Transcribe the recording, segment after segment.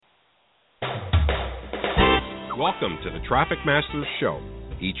Welcome to the Traffic Masters Show.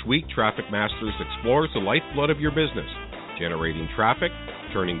 Each week, Traffic Masters explores the lifeblood of your business, generating traffic,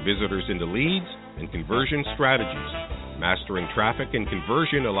 turning visitors into leads, and conversion strategies. Mastering traffic and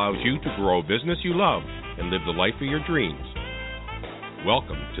conversion allows you to grow a business you love and live the life of your dreams.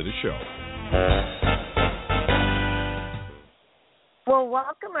 Welcome to the show. Well,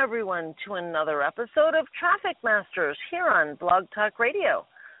 welcome everyone to another episode of Traffic Masters here on Blog Talk Radio.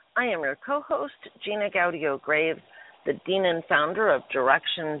 I am your co-host, Gina Gaudio-Graves, the Dean and founder of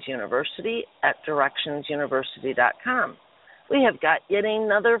Directions University at directionsuniversity.com. We have got yet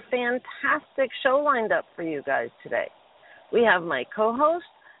another fantastic show lined up for you guys today. We have my co-host,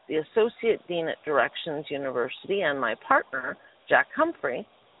 the Associate Dean at Directions University, and my partner, Jack Humphrey,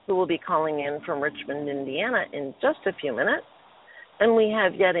 who will be calling in from Richmond, Indiana in just a few minutes. And we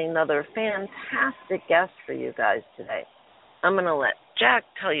have yet another fantastic guest for you guys today. I'm going to let Jack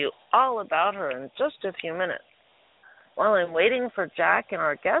tell you all about her in just a few minutes. While I'm waiting for Jack and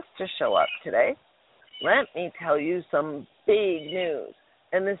our guest to show up today, let me tell you some big news.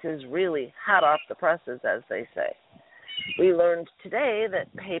 And this is really hot off the presses, as they say. We learned today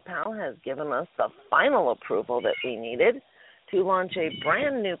that PayPal has given us the final approval that we needed to launch a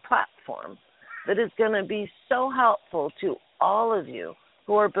brand new platform that is going to be so helpful to all of you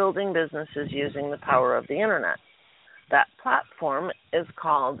who are building businesses using the power of the internet. That platform is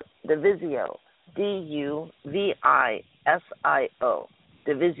called Divisio, D-U-V-I-S-I-O,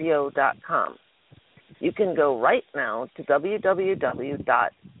 Divisio.com. You can go right now to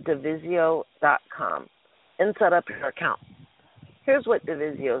www.divisio.com and set up your account. Here's what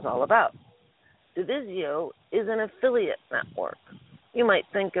Divisio is all about. Divisio is an affiliate network. You might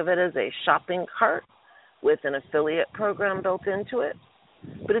think of it as a shopping cart with an affiliate program built into it,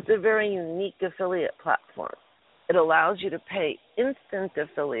 but it's a very unique affiliate platform. It allows you to pay instant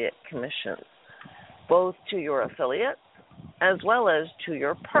affiliate commissions, both to your affiliates as well as to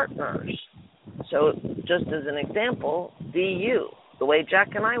your partners. So just as an example, DU, the way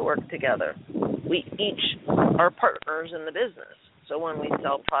Jack and I work together, we each are partners in the business. So when we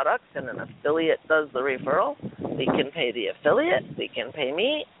sell products and an affiliate does the referral, we can pay the affiliate, we can pay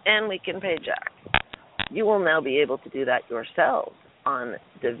me, and we can pay Jack. You will now be able to do that yourselves on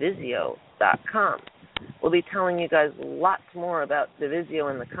Divisio.com. We'll be telling you guys lots more about Divisio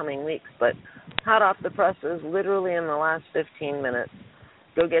in the coming weeks, but hot off the presses, literally in the last 15 minutes.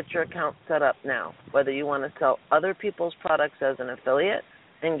 Go get your account set up now, whether you want to sell other people's products as an affiliate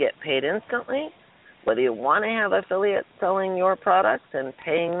and get paid instantly, whether you want to have affiliates selling your products and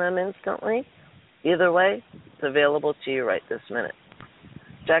paying them instantly. Either way, it's available to you right this minute.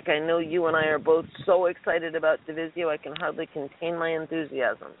 Jack, I know you and I are both so excited about Divisio, I can hardly contain my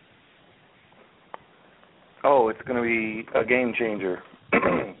enthusiasm. Oh, it's going to be a game changer.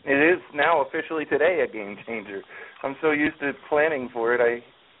 It is now officially today a game changer. I'm so used to planning for it,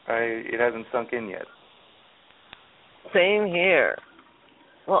 it hasn't sunk in yet. Same here.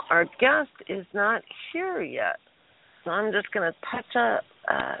 Well, our guest is not here yet, so I'm just going to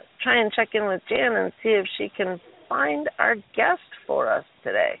try and check in with Jan and see if she can find our guest for us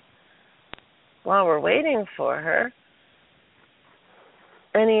today. While we're waiting for her,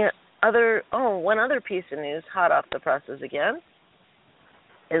 one other piece of news hot off the presses again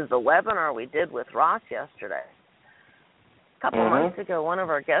is the webinar we did with Ross yesterday. A couple months ago, one of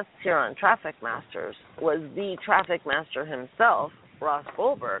our guests here on Traffic Masters was the Traffic Master himself, Ross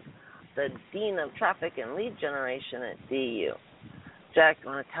Goldberg, the Dean of Traffic and Lead Generation at DU. Jack, you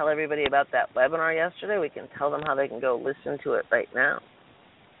want to tell everybody about that webinar yesterday? We can tell them how they can go listen to it right now.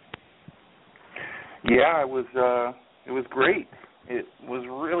 Yeah, it was great. It was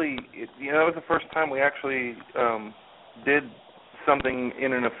really, that was the first time we actually did something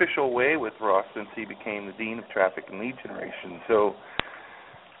in an official way with Ross since he became the Dean of Traffic and Lead Generation. So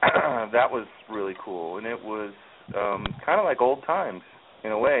that was really cool, and it was kind of like old times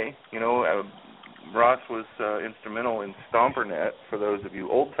in a way. Ross was instrumental in StomperNet, for those of you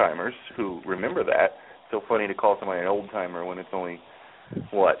old-timers who remember that. It's so funny to call somebody an old-timer when it's only,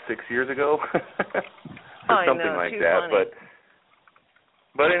 6 years ago? Or something like that. Funny.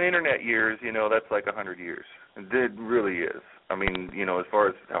 But in Internet years, that's like 100 years. It really is. I mean, as far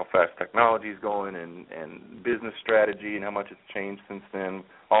as how fast technology is going and business strategy and how much it's changed since then,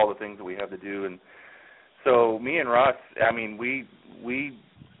 all the things that we have to do. And so me and Ross, I mean, we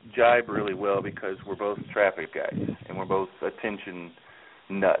jibe really well because we're both traffic guys and we're both attention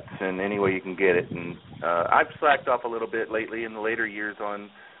nuts in any way you can get it. And I've slacked off a little bit lately in the later years on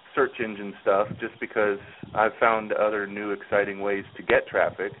search engine stuff just because I've found other new exciting ways to get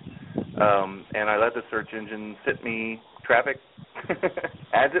traffic. And I let the search engine sit me traffic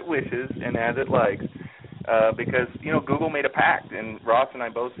as it wishes and as it likes. because, Google made a pact, and Ross and I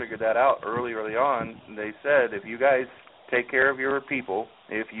both figured that out early on. They said, if you guys take care of your people,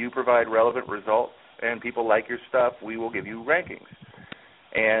 if you provide relevant results and people like your stuff, we will give you rankings.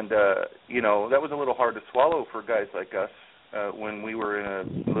 And, that was a little hard to swallow for guys like us when we were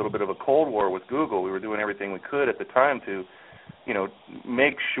in a little bit of a Cold War with Google. We were doing everything we could at the time to,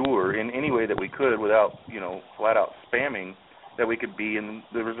 make sure in any way that we could without, flat out spamming, that we could be in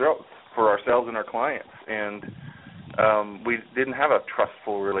the results for ourselves and our clients. And we didn't have a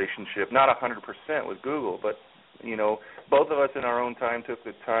trustful relationship, not 100% with Google, but, both of us in our own time took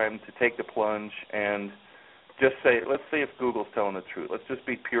the time to take the plunge and just say, let's see if Google's telling the truth. Let's just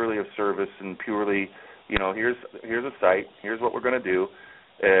be purely of service and purely, here's a site, here's what we're going to do,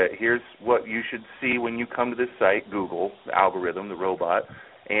 here's what you should see when you come to this site, Google, the algorithm, the robot,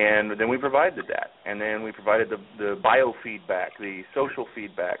 and then we provided that. And then we provided the biofeedback, the social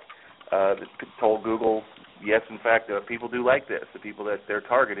feedback that told Google, yes, in fact, people do like this. The people that they're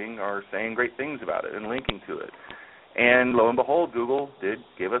targeting are saying great things about it and linking to it. And lo and behold, Google did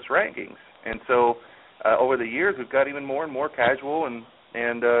give us rankings. And so over the years, we've got even more and more casual and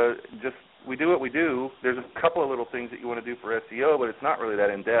just we do what we do. There's a couple of little things that you want to do for SEO, but it's not really that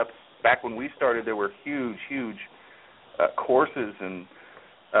in-depth. Back when we started, there were huge courses and,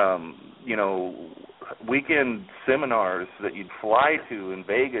 weekend seminars that you'd fly to in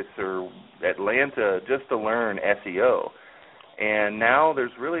Vegas or Atlanta just to learn SEO. And now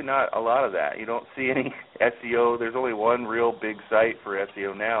there's really not a lot of that. You don't see any SEO. There's only one real big site for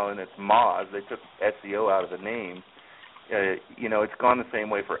SEO now, and it's Moz. They took SEO out of the name. It's gone the same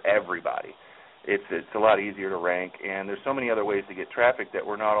way for everybody. It's a lot easier to rank, and there's so many other ways to get traffic that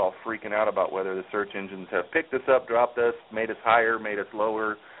we're not all freaking out about whether the search engines have picked us up, dropped us, made us higher, made us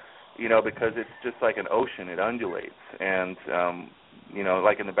lower, because it's just like an ocean. It undulates. And,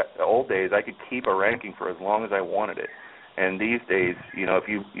 like in the old days, I could keep a ranking for as long as I wanted it. And these days, if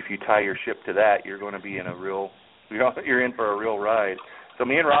you tie your ship to that, you're going to be in you're in for a real ride. So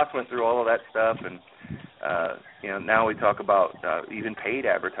me and Ross went through all of that stuff, and now we talk about even paid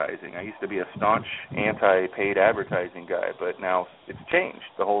advertising. I used to be a staunch anti-paid advertising guy, but now it's changed.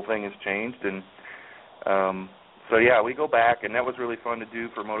 The whole thing has changed, and so we go back, and that was really fun to do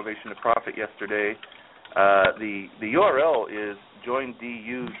for Motivation to Profit yesterday. The URL is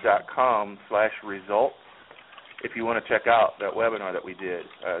joindu.com/results. If you want to check out that webinar that we did,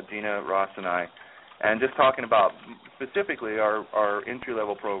 Gina, Ross, and I, and just talking about specifically our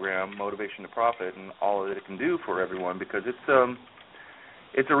entry-level program, Motivation to Profit, and all that it can do for everyone, because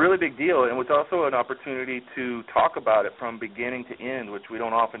it's a really big deal, and it's also an opportunity to talk about it from beginning to end, which we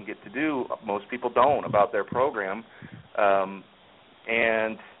don't often get to do. Most people don't, about their program,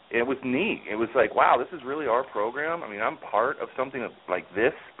 and it was neat. It was like, wow, this is really our program. I mean, I'm part of something like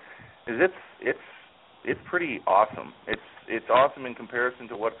this. It's pretty awesome. It's awesome in comparison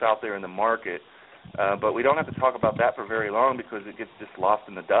to what's out there in the market, but we don't have to talk about that for very long because it gets just lost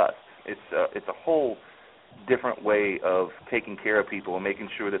in the dust. It's a whole different way of taking care of people and making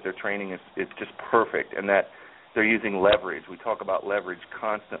sure that their training is just perfect and that they're using leverage. We talk about leverage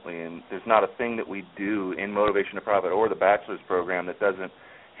constantly, and there's not a thing that we do in Motivation to Profit or the bachelor's program that doesn't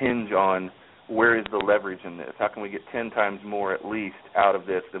hinge on where is the leverage in this. How can we get 10 times more at least out of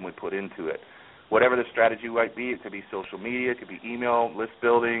this than we put into it? Whatever the strategy might be, it could be social media, it could be email, list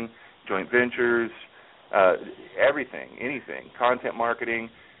building, joint ventures, everything, anything, content marketing.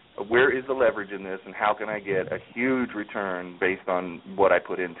 Where is the leverage in this, and how can I get a huge return based on what I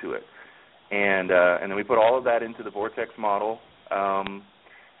put into it? And then we put all of that into the Vortex model,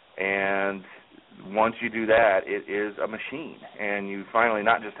 and once you do that, it is a machine. And you finally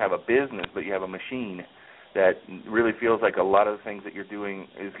not just have a business, but you have a machine that really feels like a lot of the things that you're doing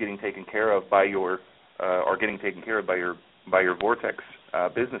is getting taken care of by your Vortex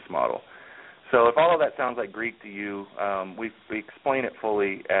business model. So if all of that sounds like Greek to you, we explain it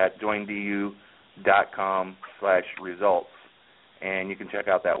fully at joindu.com/results, and you can check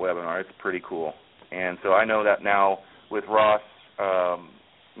out that webinar. It's pretty cool. And so I know that now with Ross,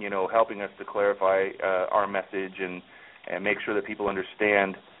 helping us to clarify our message and make sure that people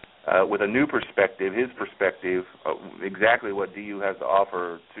understand with a new perspective, his perspective, exactly what DU has to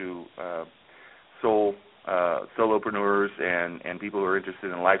offer to solopreneurs and people who are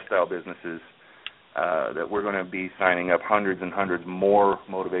interested in lifestyle businesses, that we're going to be signing up hundreds and hundreds more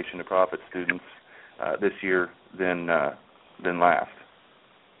Motivation to Profit students this year than last.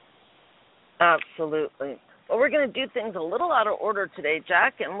 Absolutely. Well, we're going to do things a little out of order today,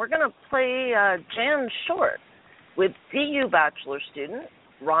 Jack, and we're going to play Jan Short with DU Bachelor student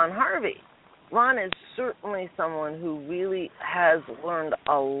Ron Harvey. Ron is certainly someone who really has learned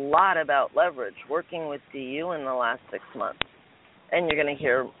a lot about leverage working with DU in the last 6 months. And you're going to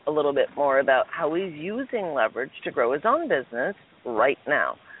hear a little bit more about how he's using leverage to grow his own business right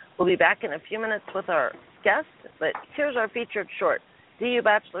now. We'll be back in a few minutes with our guest, but here's our featured short. DU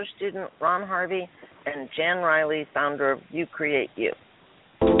Bachelor student Ron Harvey and Jan Riley, founder of You Create You.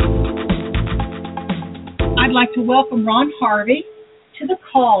 I'd like to welcome Ron Harvey to the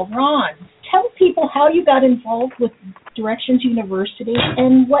call. Ron, tell people how you got involved with Directions University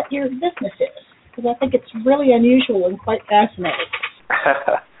and what your business is, because I think it's really unusual and quite fascinating.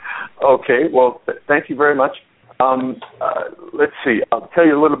 Okay, well, thank you very much. Let's see, I'll tell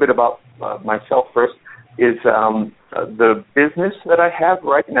you a little bit about myself first. Is the business that I have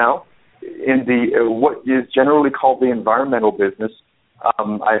right now in the what is generally called the environmental business.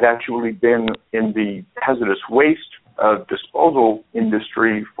 I've actually been in the hazardous waste disposal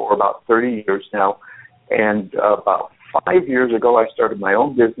industry for about 30 years now, and about 5 years ago I started my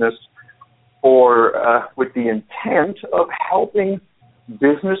own business with the intent of helping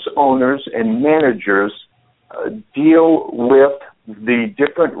business owners and managers deal with the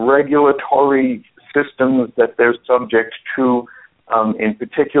different regulatory systems that they're subject to, in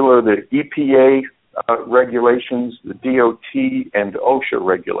particular the EPA regulations, the DOT, and OSHA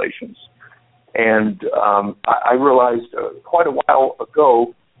regulations. And I realized quite a while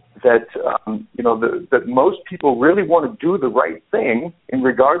ago that that most people really want to do the right thing in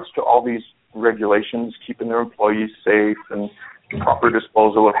regards to all these regulations, keeping their employees safe and proper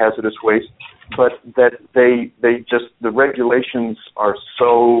disposal of hazardous waste, but that the regulations are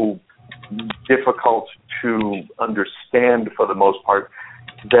so difficult to understand for the most part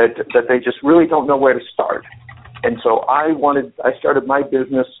that they just really don't know where to start. And so I started my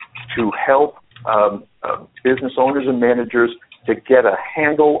business to help business owners and managers to get a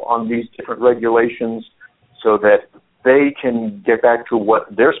handle on these different regulations so that they can get back to what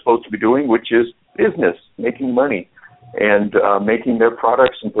they're supposed to be doing, which is business, making money, and making their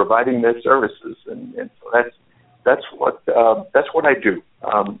products and providing their services. And so that's what I do.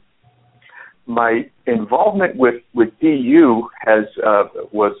 My involvement with DU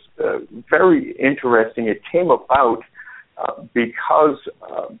was very interesting. It came about because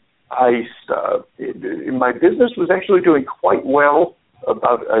my business was actually doing quite well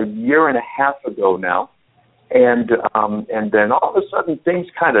about a year and a half ago now, and then all of a sudden things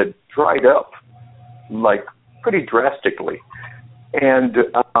kind of dried up, like pretty drastically, and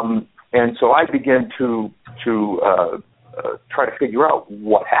so I began to try to figure out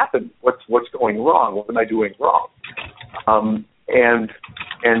what happened, what's going wrong, what am I doing wrong,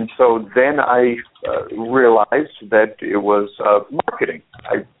 and so then I realized that it was marketing.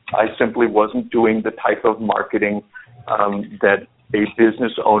 I simply wasn't doing the type of marketing that a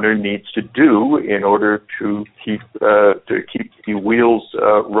business owner needs to do in order to keep the wheels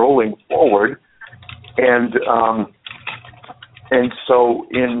rolling forward, and so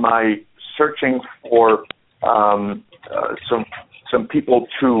in my searching for some people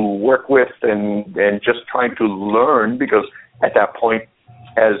to work with and just trying to learn, because at that point,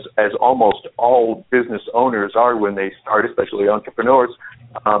 as almost all business owners are when they start, especially entrepreneurs,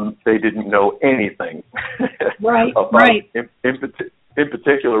 they didn't know anything. Right, right. In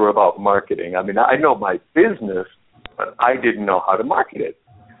particular about marketing. I mean, I know my business, but I didn't know how to market it.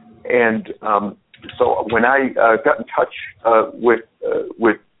 And so when I got in touch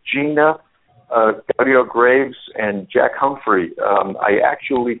with Gina Gaudio Graves and Jack Humphrey, I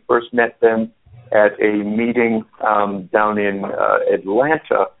actually first met them at a meeting down in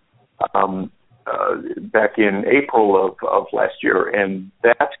Atlanta back in April of last year, and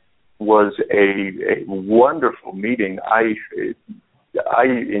that was a wonderful meeting. I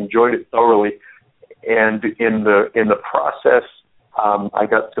enjoyed it thoroughly, and in the process, I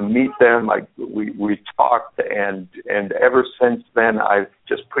got to meet them. We talked, and ever since then, I've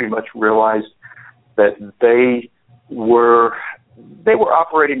just pretty much realized that they were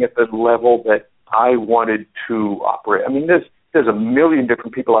operating at the level that I wanted to operate. I mean, there's a million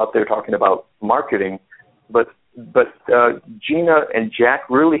different people out there talking about marketing, but Gina and Jack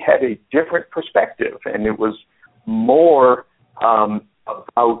really had a different perspective, and it was more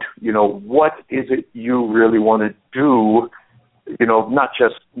about, what is it you really want to do, not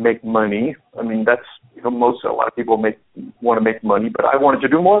just make money. I mean, that's, a lot of people want to make money, but I wanted to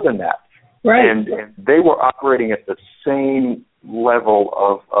do more than that. Right. And they were operating at the same level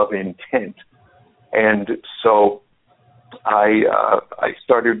of intent. And so I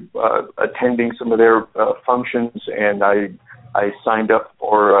started attending some of their functions, and I signed up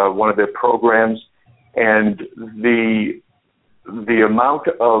for one of their programs. And the amount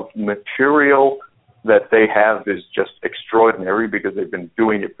of material that they have is just extraordinary because they've been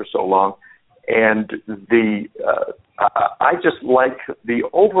doing it for so long. And I just like the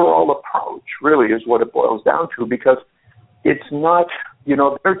overall approach, really, is what it boils down to, because it's not,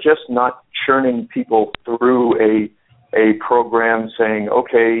 they're just not churning people through a program saying,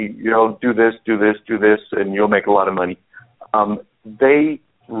 okay, do this, and you'll make a lot of money. They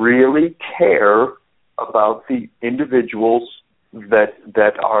really care about the individuals that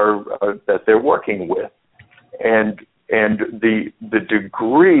they're working with, and the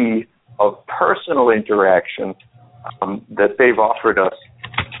degree of personal interaction that they've offered us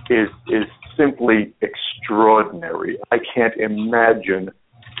is simply extraordinary. I can't imagine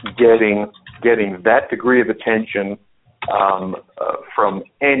getting that degree of attention from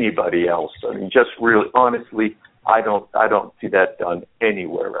anybody else. I mean, just really, honestly, I don't see that done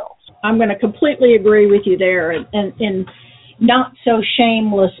anywhere else. I'm going to completely agree with you there, and not so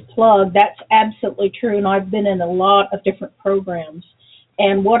shameless plug. That's absolutely true, and I've been in a lot of different programs.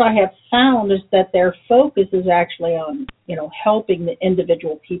 And what I have found is that their focus is actually on, helping the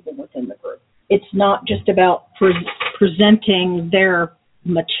individual people within the group. It's not just about presenting their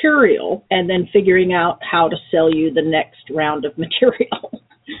material and then figuring out how to sell you the next round of material.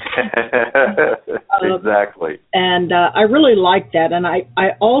 Exactly. And I really like that. And I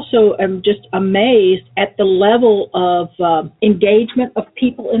also am just amazed at the level of engagement of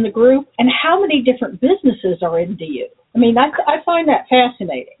people in the group and how many different businesses are into you. I mean, I find that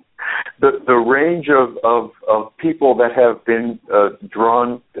fascinating. The range of people that have been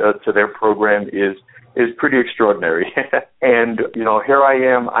drawn to their program is pretty extraordinary. And, here I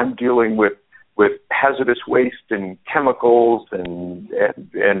am, I'm dealing with hazardous waste and chemicals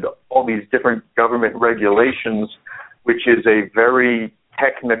and all these different government regulations, which is a very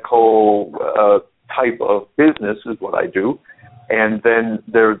technical type of business is what I do. And then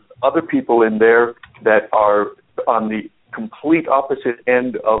there's other people in there that are on the complete opposite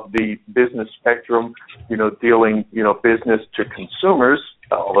end of the business spectrum, dealing, business to consumers,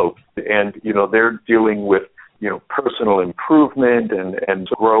 they're dealing with, personal improvement and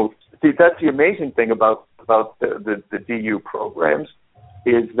growth. See, that's the amazing thing about the DU programs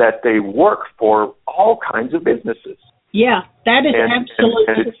is that they work for all kinds of businesses. Yeah, that is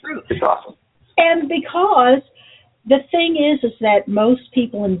absolutely true. It's awesome. And because the thing is that most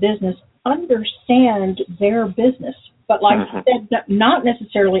people in business understand their business, but like you said, not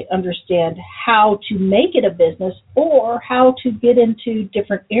necessarily understand how to make it a business or how to get into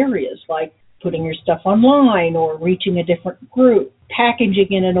different areas like putting your stuff online or reaching a different group, packaging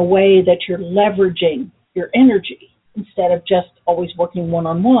it in a way that you're leveraging your energy instead of just always working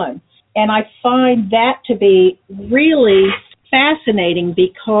one-on-one. And I find that to be really fascinating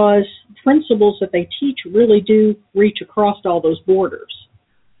because principles that they teach really do reach across all those borders.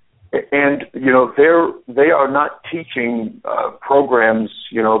 And, they are not teaching programs,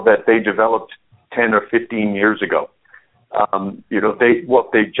 that they developed 10 or 15 years ago.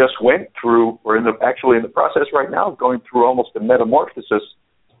 What they just went through, or actually in the process right now, going through almost a metamorphosis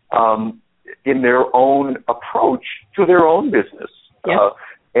in their own approach to their own business. Yep.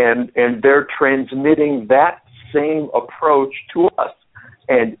 And they're transmitting that same approach to us.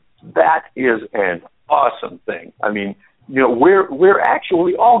 And that is an awesome thing. I mean, we're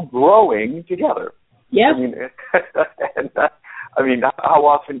actually all growing together. Yeah. I mean, how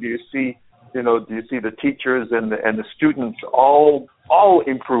often do you see the teachers and the students all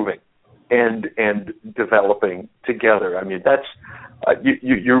improving and developing together? I mean, that's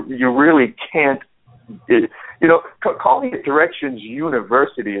you really can't. Calling it Directions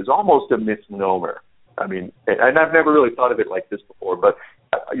University is almost a misnomer. I mean, and I've never really thought of it like this before, but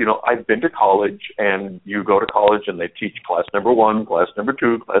I've been to college, and you go to college and they teach class number 1, class number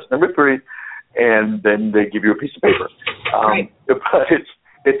 2, class number 3, and then they give you a piece of paper. Right. But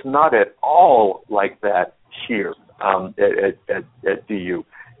it's not at all like that here at DU.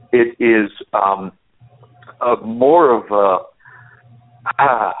 It is more of a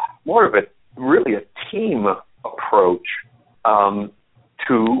really a team approach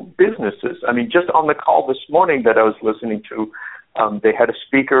to businesses. I mean, just on the call this morning that I was listening to, they had a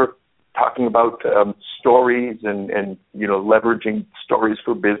speaker talking about stories and leveraging stories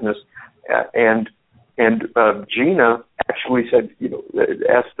for business, and Gina actually said,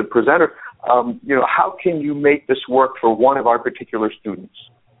 asked the presenter, how can you make this work for one of our particular students?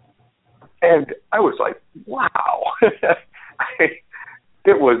 And I was like, wow.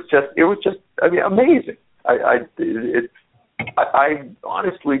 It was just amazing. I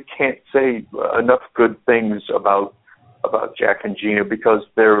honestly can't say enough good things about Jack and Gina because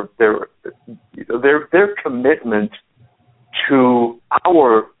their commitment to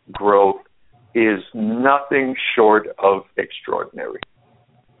our growth is nothing short of extraordinary.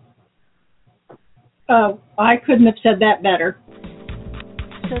 I couldn't have said that better.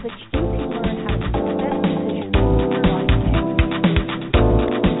 So that you can learn how to make the best decisions for your life.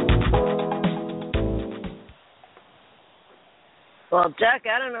 Well, Jack,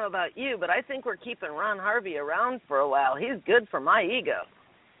 I don't know about you, but I think we're keeping Ron Harvey around for a while. He's good for my ego.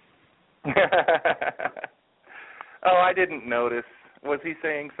 Oh, I didn't notice. Was he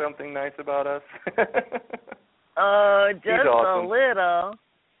saying something nice about us? Oh, just awesome. a little.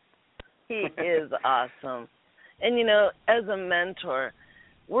 He is awesome. And, you know, as a mentor,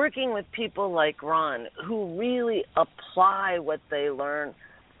 working with people like Ron who really apply what they learn,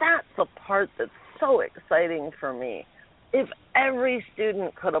 that's the part that's so exciting for me. If every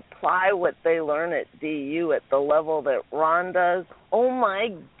student could apply what they learn at DU at the level that Ron does, oh my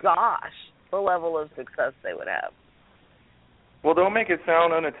gosh, the level of success they would have. Well, don't make it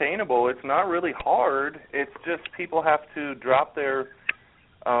sound unattainable. It's not really hard. It's just people have to drop their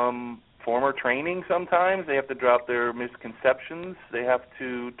former training sometimes. They have to drop their misconceptions. They have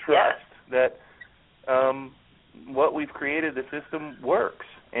to trust that what we've created, the system, works.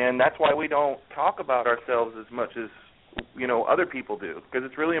 And that's why we don't talk about ourselves as much as, you know, other people do, because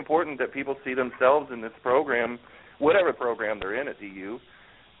it's really important that people see themselves in this program, whatever program they're in at DU,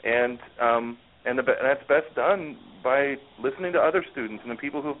 and that's best done by listening to other students and the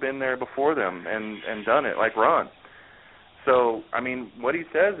people who've been there before them and done it, like Ron. So, I mean, what he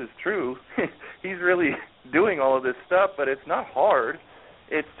says is true. He's really doing all of this stuff, but it's not hard.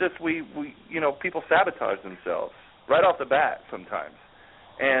 It's just we you know, people sabotage themselves right off the bat sometimes.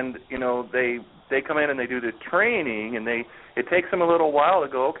 And, you know, they come in and they do the training, and it takes them a little while to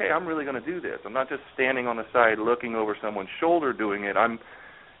go, okay, I'm really going to do this. I'm not just standing on the side looking over someone's shoulder doing it. I'm,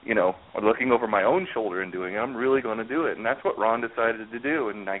 you know, looking over my own shoulder and doing it. I'm really going to do it. And that's what Ron decided to do.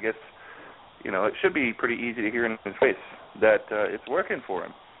 And I guess, you know, it should be pretty easy to hear in his face that it's working for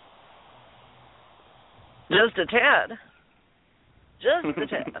him. Just a tad. Just a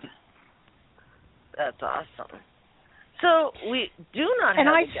tad. That's awesome. So we do not have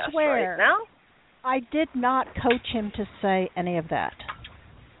a guest right now. I did not coach him to say any of that.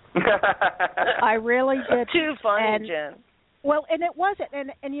 I really did. Too funny, Jen. Well, and it wasn't.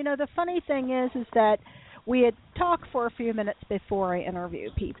 And you know, the funny thing is that we had talked for a few minutes before I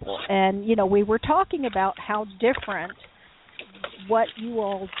interviewed people. And, you know, we were talking about how different what you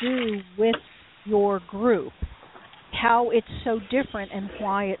all do with your group, how it's so different and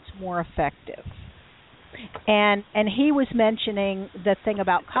why it's more effective. And he was mentioning the thing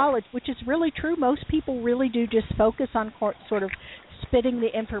about college, which is really true. Most people really do just focus on sort of spitting the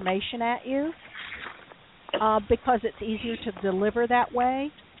information at you because it's easier to deliver that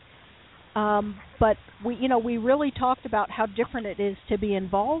way. But we really talked about how different it is to be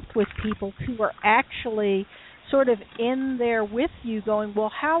involved with people who are actually sort of in there with you going,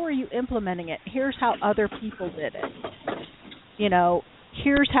 well, how are you implementing it? Here's how other people did it. You know,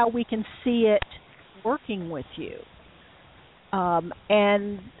 here's how we can see it working with you.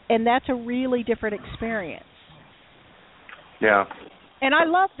 And that's a really different experience. Yeah. And I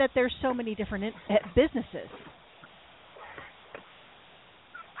love that there's so many different businesses.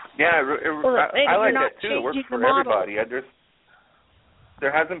 Yeah, I like that too. It works for everybody.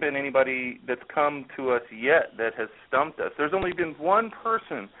 There hasn't been anybody that's come to us yet that has stumped us. There's only been one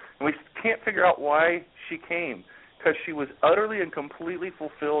person, and we can't figure out why she came, because she was utterly and completely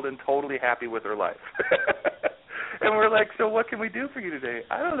fulfilled and totally happy with her life. And we're like, so what can we do for you today?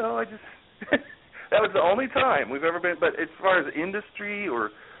 I don't know. That was the only time we've ever been. But as far as industry or,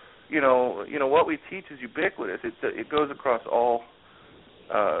 you know what we teach is ubiquitous. It goes across all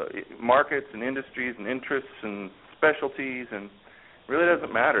markets and industries and interests and specialties, and really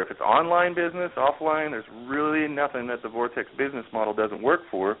doesn't matter if it's online business, offline. There's really nothing that the Vortex business model doesn't work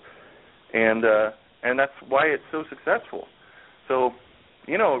for, and that's why it's so successful. So,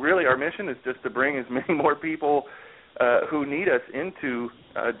 you know, really our mission is just to bring as many more people who need us into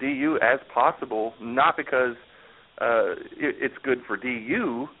DU as possible, not because it's good for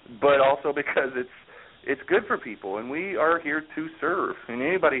DU, but also because it's good for people, and we are here to serve. And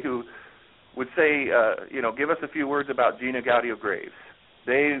anybody who would say, give us a few words about Gina Gaudio-Graves,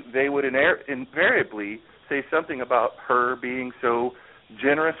 they would invariably say something about her being so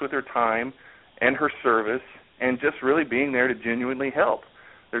generous with her time and her service and just really being there to genuinely help.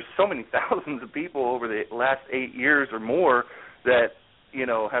 There's so many thousands of people over the last 8 years or more that, you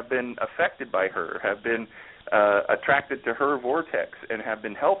know, have been affected by her, have been attracted to her vortex and have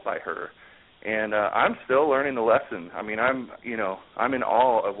been helped by her. And I'm still learning the lesson. I mean, I'm in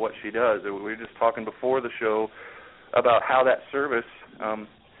awe of what she does. We were just talking before the show about how that service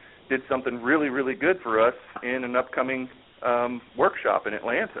did something really, really good for us in an upcoming workshop in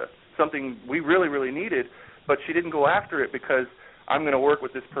Atlanta, something we really, really needed, but she didn't go after it because I'm going to work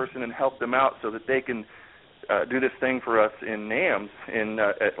with this person and help them out so that they can do this thing for us in NAMS in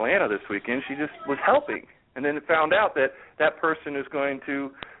Atlanta this weekend. She just was helping, and then found out that that person is going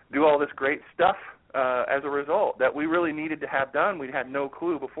to do all this great stuff as a result that we really needed to have done. We had no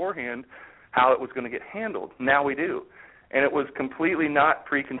clue beforehand how it was going to get handled. Now we do. And it was completely not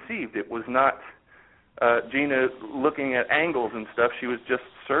preconceived. It was not Gina looking at angles and stuff. She was just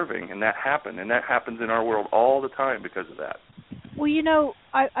serving, and that happened. And that happens in our world all the time because of that. Well, you know,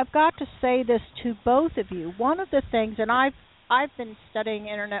 I've got to say this to both of you. One of the things, and I've been studying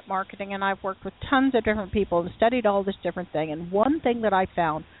internet marketing, and I've worked with tons of different people and studied all this different thing. And one thing that I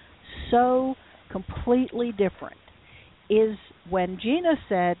found so completely different is when Gina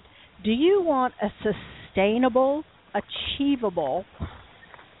said, do you want a sustainable, achievable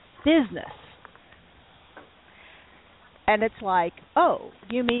business? And it's like, oh,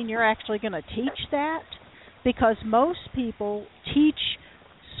 you mean you're actually going to teach that? Because most people teach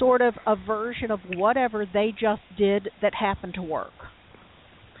sort of a version of whatever they just did that happened to work.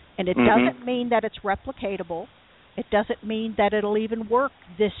 And it doesn't mean that it's replicatable. It doesn't mean that it'll even work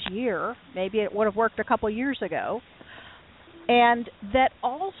this year. Maybe it would have worked a couple of years ago. And that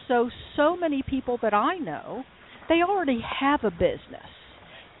also so many people that I know, they already have a business.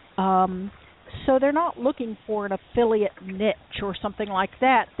 So they're not looking for an affiliate niche or something like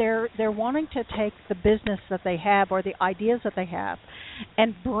that. They're wanting to take the business that they have or the ideas that they have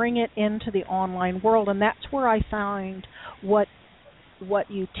and bring it into the online world. And that's where I find what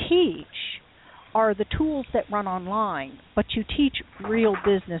you teach are the tools that run online, but you teach real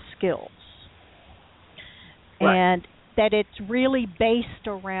business skills. Right. And that it's really based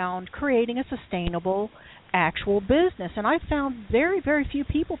around creating a sustainable actual business. And I found very, very few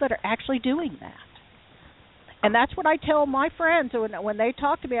people that are actually doing that. And that's what I tell my friends. When they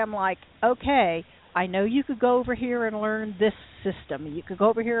talk to me, I'm like, okay, I know you could go over here and learn this system. You could go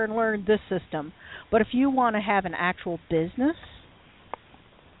over here and learn this system. But if you want to have an actual business,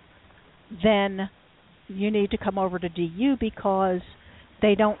 then you need to come over to DU because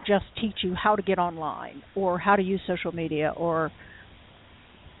they don't just teach you how to get online or how to use social media or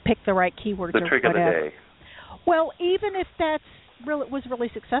pick the right keywords or whatever. The trick of the day. Well, even if was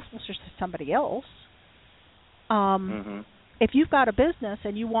really successful for somebody else, if you've got a business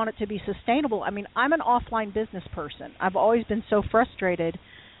and you want it to be sustainable, I mean, I'm an offline business person. I've always been so frustrated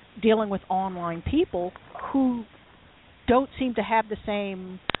dealing with online people who don't seem to have the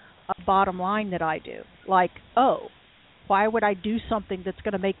same bottom line that I do. Like, oh, why would I do something that's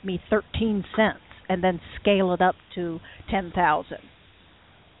going to make me 13 cents and then scale it up to 10,000?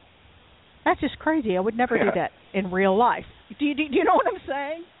 That's just crazy. I would never do that in real life. Do you know what I'm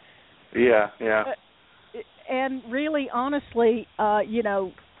saying? Yeah. And really, honestly,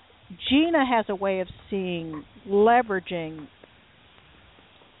 Gina has a way of seeing leveraging,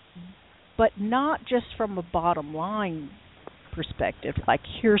 but not just from a bottom line perspective, like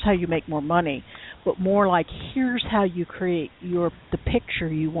here's how you make more money, but more like here's how you create the picture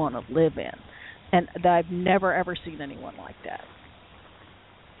you want to live in. And I've never, ever seen anyone like that.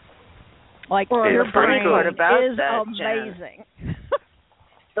 Like, your brain is amazing.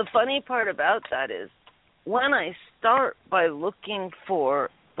 The funny part about that is when I start by looking for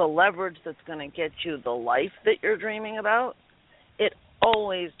the leverage that's going to get you the life that you're dreaming about, it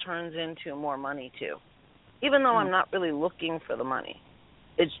always turns into more money too. Even though I'm not really looking for the money.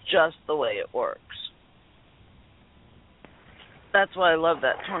 It's just the way it works. That's why I love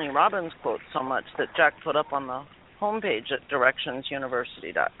that Tony Robbins quote so much that Jack put up on the homepage at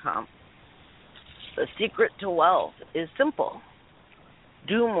directionsuniversity.com. The secret to wealth is simple.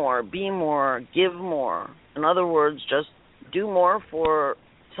 Do more, be more, give more. In other words, just do more for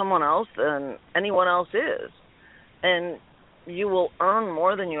someone else than anyone else is. And you will earn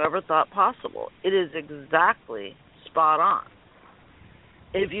more than you ever thought possible. It is exactly spot on.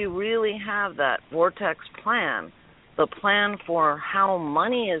 If you really have that vortex plan, the plan for how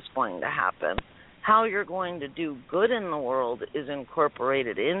money is going to happen, how you're going to do good in the world is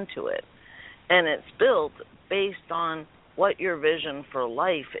incorporated into it. And it's built based on what your vision for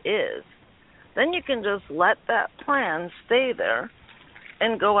life is. Then you can just let that plan stay there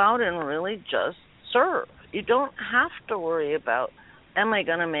and go out and really just serve. You don't have to worry about, am I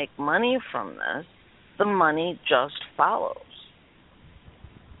going to make money from this? The money just follows.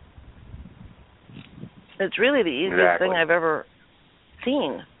 It's really the easiest thing I've ever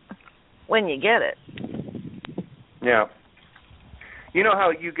seen when you get it. Yeah. You know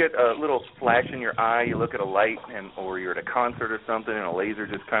how you get a little flash in your eye, you look at a light, or you're at a concert or something, and a laser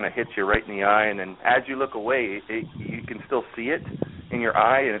just kind of hits you right in the eye, and then as you look away, you can still see it in your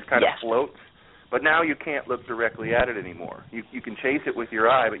eye, and it kind of floats. But now you can't look directly at it anymore. You can chase it with your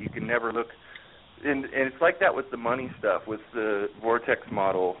eye, but you can never look. And it's like that with the money stuff, with the Vortex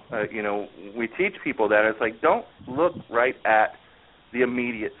model. We teach people that. It's like, don't look right at the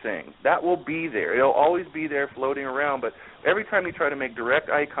immediate thing. That will be there. It'll always be there floating around, but every time you try to make direct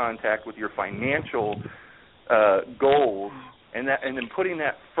eye contact with your financial goals and then putting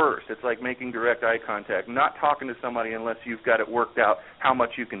that first, it's like making direct eye contact, not talking to somebody unless you've got it worked out how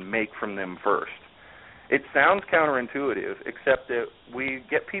much you can make from them first. It sounds counterintuitive, except that we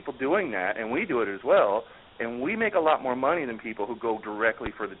get people doing that, and we do it as well, and we make a lot more money than people who go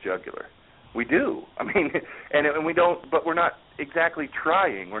directly for the jugular. We do. I mean, and we don't, but we're not exactly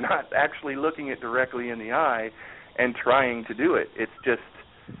trying. We're not actually looking it directly in the eye and trying to do it. It's just,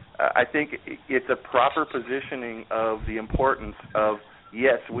 I think it's a proper positioning of the importance of,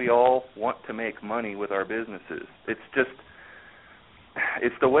 yes, we all want to make money with our businesses. It's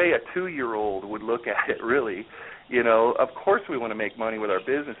the way a 2-year-old would look at it, really. Of course we want to make money with our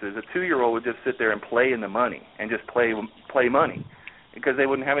businesses. A 2-year-old would just sit there and play in the money and just play money, because they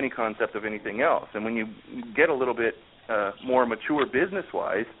wouldn't have any concept of anything else. And when you get a little bit more mature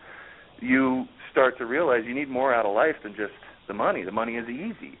business-wise, you start to realize you need more out of life than just the money. The money is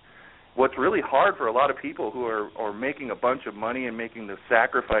easy. What's really hard for a lot of people who are making a bunch of money and making the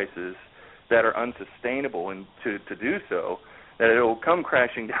sacrifices that are unsustainable and to do so, that it will come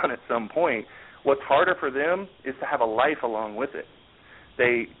crashing down at some point, what's harder for them is to have a life along with it.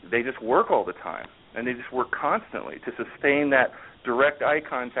 They just work all the time, and they just work constantly to sustain that direct eye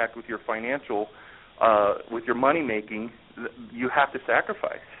contact with your financial, with your money making. You have to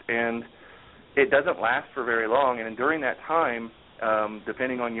sacrifice, and it doesn't last for very long. And during that time,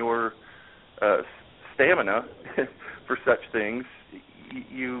 depending on your stamina for such things,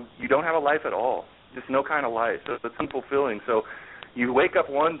 you don't have a life at all. Just no kind of life. So it's unfulfilling. So you wake up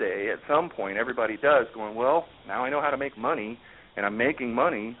one day, at some point, everybody does, going, well, now I know how to make money, and I'm making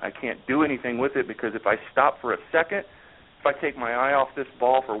money. I can't do anything with it, because if I stop for a second, if I take my eye off this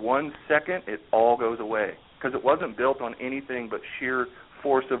ball for 1 second, it all goes away, because it wasn't built on anything but sheer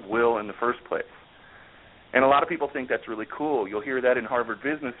force of will in the first place. And a lot of people think that's really cool. You'll hear that in Harvard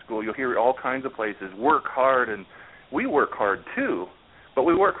Business School. You'll hear it all kinds of places. Work hard, and we work hard too, but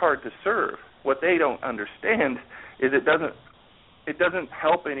we work hard to serve. What they don't understand is it doesn't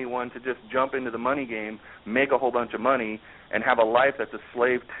help anyone to just jump into the money game, make a whole bunch of money, and have a life that's a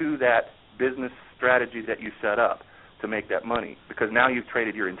slave to that business strategy that you set up to make that money, because now you've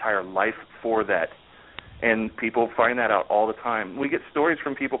traded your entire life for that. And people find that out all the time. We get stories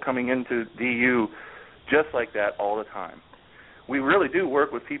from people coming into DU just like that all the time. We really do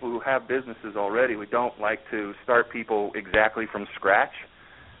work with people who have businesses already. We don't like to start people exactly from scratch,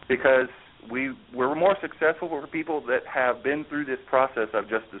 because we're more successful for people that have been through this process I've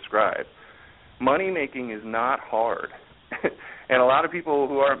just described. Money making is not hard. And a lot of people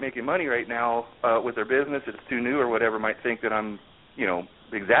who aren't making money right now with their business, it's too new or whatever, might think that I'm,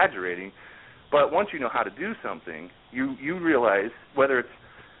 exaggerating. But once you know how to do something, you realize, whether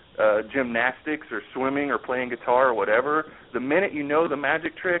it's gymnastics or swimming or playing guitar or whatever, the minute you know the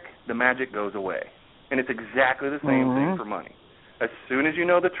magic trick, the magic goes away. And it's exactly the same thing for money. As soon as you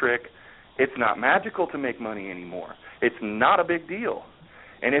know the trick, it's not magical to make money anymore. It's not a big deal.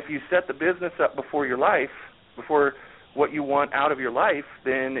 And if you set the business up before your life, before what you want out of your life,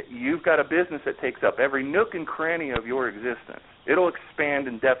 then you've got a business that takes up every nook and cranny of your existence. It'll expand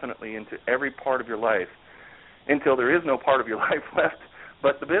indefinitely into every part of your life until there is no part of your life left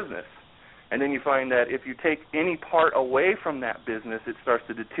but the business. And then you find that if you take any part away from that business, it starts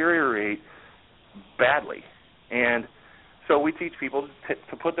to deteriorate badly. And so we teach people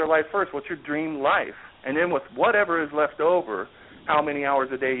to put their life first. What's your dream life? And then with whatever is left over, how many hours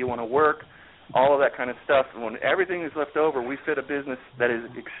a day you want to work, all of that kind of stuff. And when everything is left over, we fit a business that is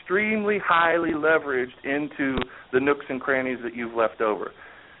extremely highly leveraged into the nooks and crannies that you've left over.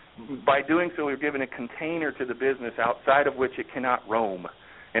 By doing so, we're given a container to the business outside of which it cannot roam,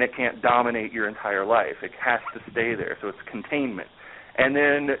 and it can't dominate your entire life. It has to stay there, so it's containment. And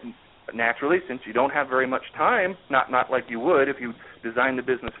then naturally, since you don't have very much time, not like you would if you designed the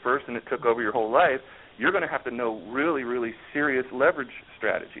business first and it took over your whole life, you're going to have to know really, really serious leverage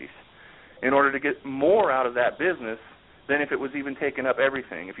strategies in order to get more out of that business than if it was even taking up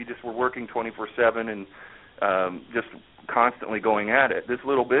everything, if you just were working 24/7 and just constantly going at it. This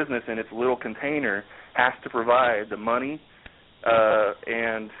little business in its little container has to provide the money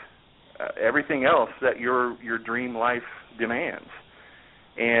and everything else that your dream life demands.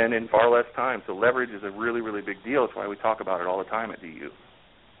 and in far less time. So leverage is a really, really big deal. That's why we talk about it all the time at DU.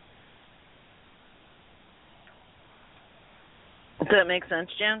 Does that make sense,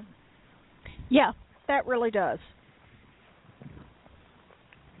 Jan? Yeah, that really does.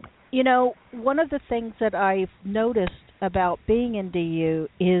 You know, one of the things that I've noticed about being in DU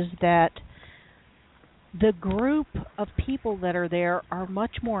is that the group of people that are there are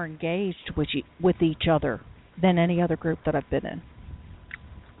much more engaged with each other than any other group that I've been in.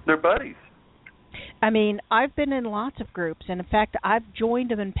 They're buddies. I mean, I've been in lots of groups, and in fact, I've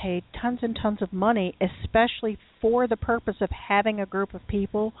joined them and paid tons and tons of money, especially for the purpose of having a group of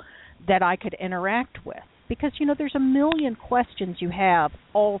people that I could interact with. Because, you know, there's a million questions you have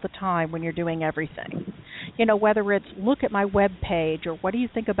all the time when you're doing everything. You know, whether it's look at my web page, or what do you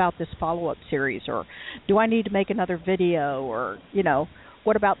think about this follow-up series, or do I need to make another video, or, you know,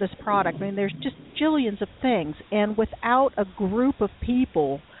 what about this product? I mean, there's just jillions of things. And without a group of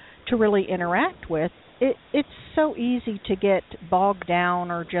people to really interact with, it's so easy to get bogged down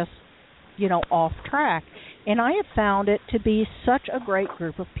or just, you know, off track. And I have found it to be such a great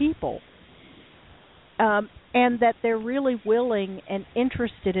group of people. And that they're really willing and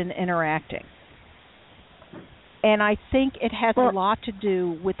interested in interacting. And I think it has a lot to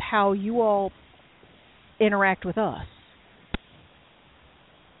do with how you all interact with us.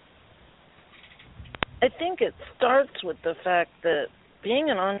 I think it starts with the fact that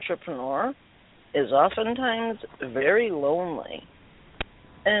being an entrepreneur is oftentimes very lonely.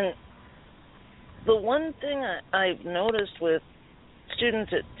 And the one thing I've noticed with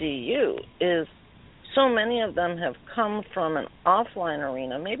students at DU is so many of them have come from an offline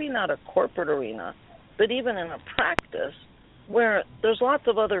arena, maybe not a corporate arena, but even in a practice where there's lots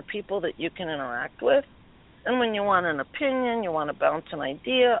of other people that you can interact with. And when you want an opinion, you want to bounce an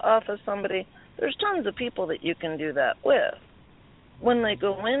idea off of somebody, there's tons of people that you can do that with. When they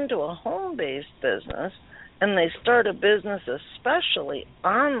go into a home-based business and they start a business, especially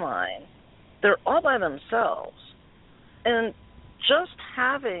online, they're all by themselves. And just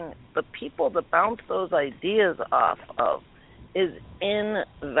having the people to bounce those ideas off of is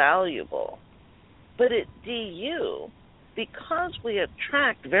invaluable. But at DU, because we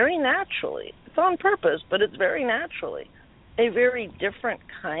attract very naturally, it's on purpose, but it's very naturally, a very different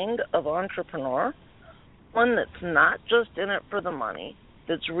kind of entrepreneur, one that's not just in it for the money,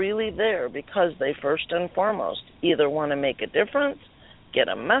 that's really there because they first and foremost either want to make a difference, get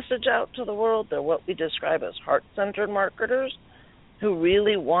a message out to the world. They're what we describe as heart-centered marketers, who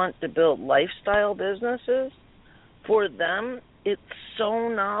really want to build lifestyle businesses. For them, it's so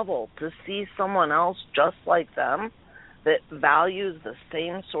novel to see someone else just like them that values the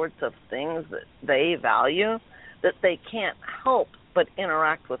same sorts of things that they value, that they can't help but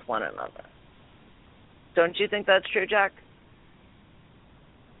interact with one another. Don't you think that's true, Jack?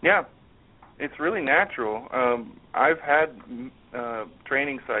 Yeah, it's really natural. I've had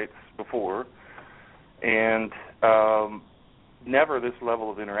training sites before, and never this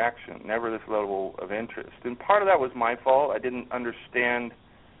level of interaction, never this level of interest. And part of that was my fault. I didn't understand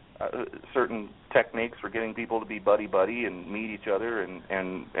certain techniques for getting people to be buddy-buddy and meet each other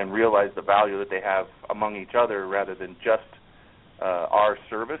and realize the value that they have among each other rather than just our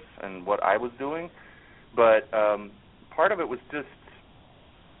service and what I was doing. But part of it was just,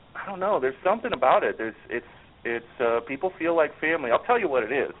 I don't know, there's something about it. It's people feel like family. I'll tell you what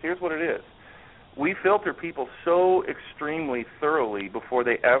it is. Here's what it is. We filter people so extremely thoroughly before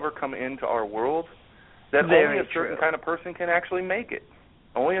they ever come into our world that only a certain kind of person can actually make it.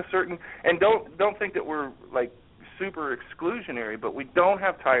 Only a certain, and don't think that we're like super exclusionary, but we don't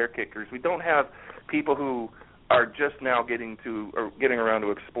have tire kickers. We don't have people who are just now getting around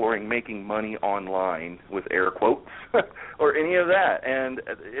to exploring making money online with air quotes or any of that. And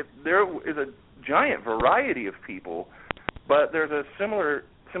there is a giant variety of people, but there's a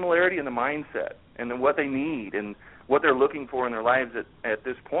similarity in the mindset and in what they need and what they're looking for in their lives at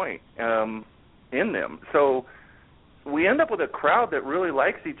this point in them. So we end up with a crowd that really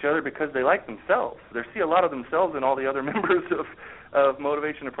likes each other because they like themselves. They see a lot of themselves in all the other members of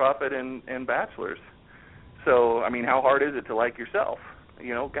Motivation to Profit and Bachelors. So, I mean, how hard is it to like yourself?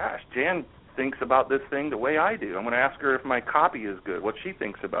 You know, gosh, Jan thinks about this thing the way I do. I'm going to ask her if my copy is good, what she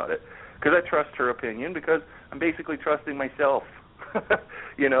thinks about it, because I trust her opinion, because I'm basically trusting myself.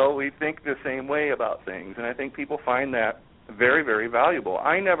 You know, we think the same way about things, and I think people find that very, very valuable.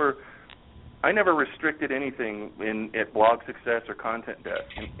 I never restricted anything at Blog Success or Content Desk.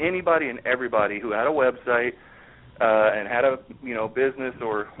 And anybody and everybody who had a website and had a business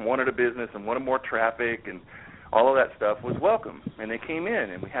or wanted a business and wanted more traffic and all of that stuff was welcome. And they came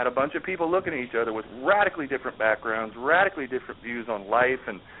in, and we had a bunch of people looking at each other with radically different backgrounds, radically different views on life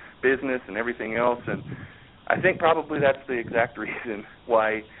and business and everything else. And I think probably that's the exact reason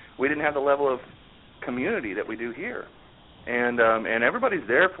why we didn't have the level of community that we do here. And everybody's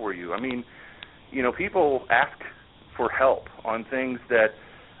there for you. I mean, you know, people ask for help on things that,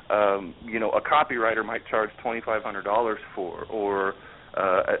 you know, a copywriter might charge $2,500 for, or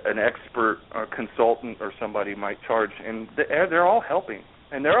an expert or consultant or somebody might charge, and they're all helping,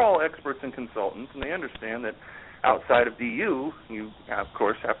 and they're all experts and consultants, and they understand that outside of DU, you of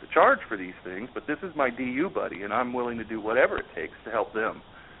course have to charge for these things, but this is my DU buddy, and I'm willing to do whatever it takes to help them.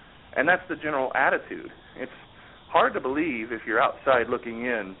 And that's the general attitude. It's hard to believe if you're outside looking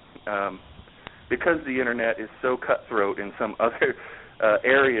in, because the internet is so cutthroat in some other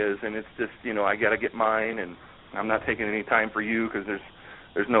areas, and it's just, you know, I got to get mine, and I'm not taking any time for you because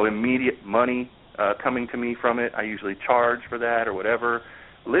there's no immediate money coming to me from it. I usually charge for that or whatever.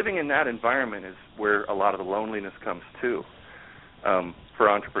 Living in that environment is where a lot of the loneliness comes too, for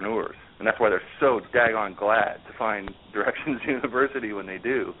entrepreneurs. And that's why they're so daggone glad to find Directions University when they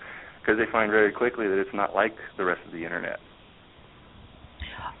do, because they find very quickly that it's not like the rest of the internet.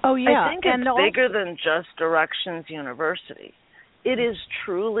 Oh, yeah. I think it's bigger than just Directions University. It is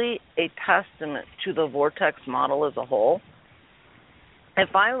truly a testament to the Vortex model as a whole.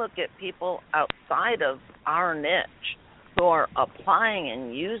 If I look at people outside of our niche who are applying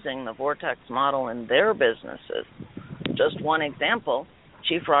and using the Vortex model in their businesses, just one example,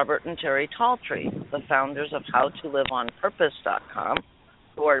 Chief Robert and Terry Taltree, the founders of HowToLiveOnPurpose.com,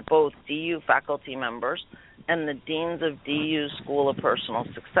 who are both DU faculty members and the deans of DU School of Personal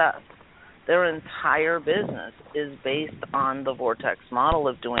Success. Their entire business is based on the Vortex model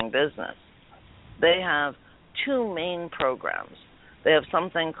of doing business. They have two main programs. They have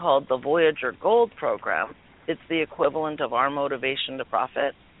something called the Voyager Gold program. It's the equivalent of our Motivation to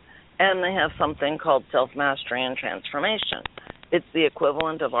Profit. And they have something called Self-Mastery and Transformation. It's the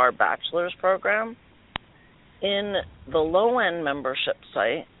equivalent of our bachelor's program. In the low-end membership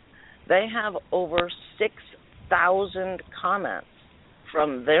site, they have over 6,000 comments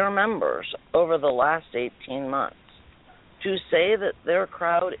from their members over the last 18 months. To say that their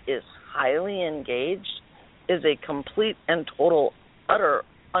crowd is highly engaged is a complete and total utter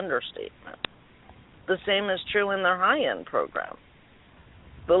understatement. The same is true in their high-end program.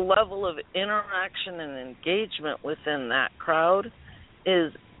 The level of interaction and engagement within that crowd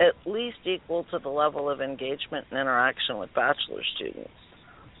is at least equal to the level of engagement and interaction with bachelor students.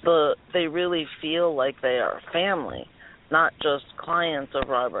 They really feel like they are family, not just clients of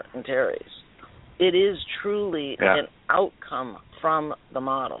Robert and Terry's. It is truly an outcome from the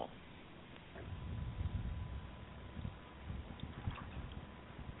model.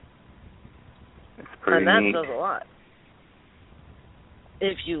 It's pretty and neat. That says a lot.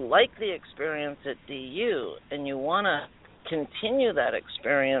 If you like the experience at DU and you want to continue that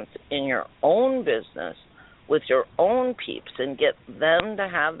experience in your own business with your own peeps and get them to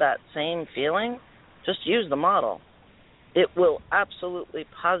have that same feeling, just use the model. It will absolutely,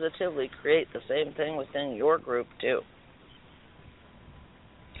 positively create the same thing within your group, too.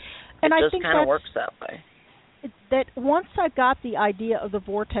 And it I just think kind of works that way. That once I got the idea of the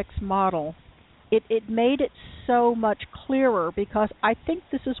Vortex model, it made it so much clearer, because I think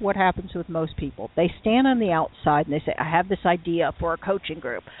this is what happens with most people. They stand on the outside and they say, I have this idea for a coaching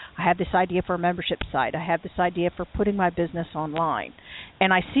group. I have this idea for a membership site. I have this idea for putting my business online.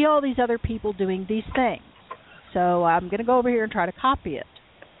 And I see all these other people doing these things. So I'm going to go over here and try to copy it.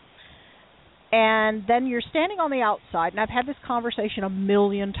 And then you're standing on the outside, and I've had this conversation a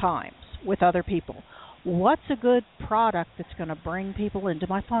million times with other people. What's a good product that's going to bring people into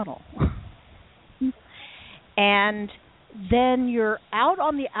my funnel? And then you're out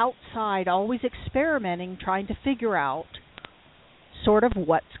on the outside, always experimenting, trying to figure out sort of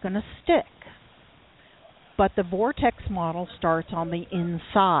what's going to stick. But the Vortex model starts on the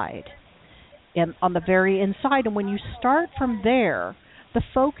inside, and on the very inside. And when you start from there, the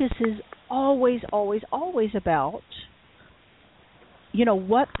focus is always, always, always about,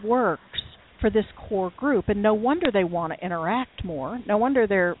 what works for this core group. And no wonder they want to interact more. No wonder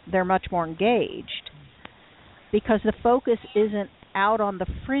they're much more engaged, because the focus isn't out on the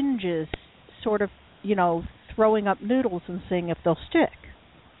fringes, sort of, throwing up noodles and seeing if they'll stick.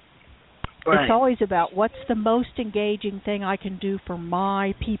 Right. It's always about what's the most engaging thing I can do for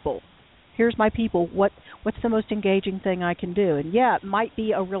my people. Here's my people. What's the most engaging thing I can do? And it might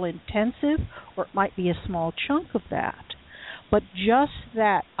be a real intensive, or it might be a small chunk of that. But just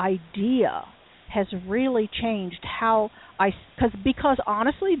that idea has really changed how because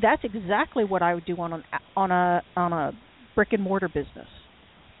honestly, that's exactly what I would do on a brick and mortar business.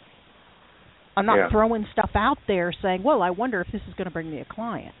 I'm not throwing stuff out there saying, well, I wonder if this is going to bring me a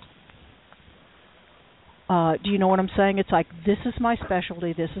client. Do you know what I'm saying? It's like, this is my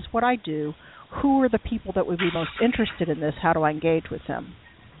specialty. This is what I do. Who are the people that would be most interested in this? How do I engage with them?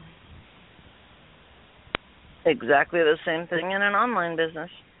 Exactly the same thing in an online business.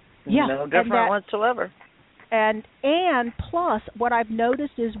 Yeah, no different whatsoever. And plus, what I've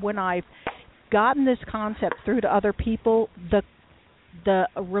noticed is when I've gotten this concept through to other people, the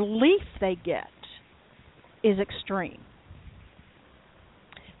relief they get is extreme.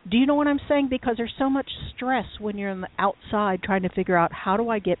 Do you know what I'm saying? Because there's so much stress when you're on the outside trying to figure out, how do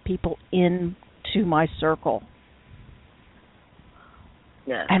I get people into my circle?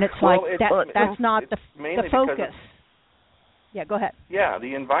 Yeah. And it's that's not the focus. Yeah, go ahead. Yeah,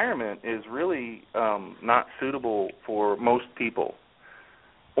 the environment is really not suitable for most people,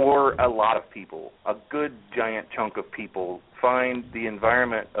 or a lot of people. A good giant chunk of people find the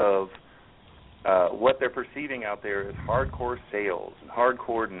environment of what they're perceiving out there as hardcore sales and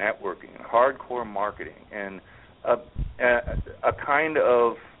hardcore networking and hardcore marketing and a kind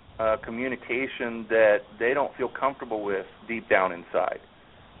of communication that they don't feel comfortable with deep down inside.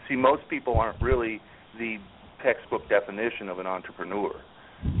 See, most people aren't really the textbook definition of an entrepreneur.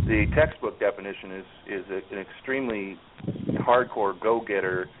 The textbook definition is an extremely hardcore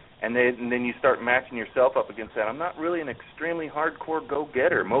go-getter, and then you start matching yourself up against that. I'm not really an extremely hardcore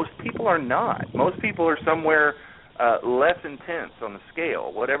go-getter. Most people are not. Most people are somewhere less intense on the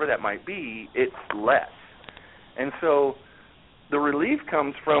scale. Whatever that might be, it's less. And so the relief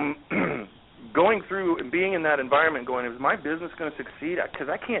comes from going through and being in that environment, going, is my business going to succeed? Because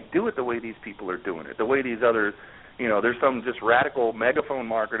I can't do it the way these people are doing it, the way these others, there's some just radical megaphone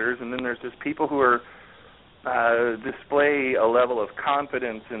marketers, and then there's just people who are display a level of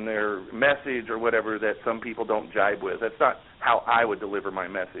confidence in their message or whatever that some people don't jibe with. That's not how I would deliver my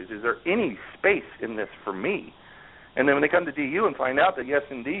message. Is there any space in this for me? And then when they come to DU and find out that, yes,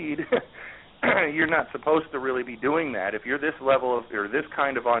 indeed, you're not supposed to really be doing that. If you're this level of, or this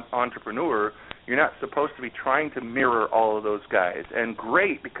kind of entrepreneur, you're not supposed to be trying to mirror all of those guys. And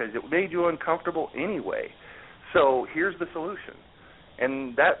great, because it made you uncomfortable anyway. So here's the solution.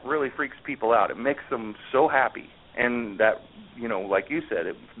 And that really freaks people out. It makes them so happy. And that, like you said,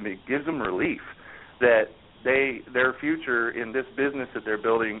 it gives them relief that their future in this business that they're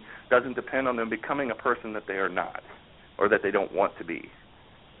building doesn't depend on them becoming a person that they are not or that they don't want to be.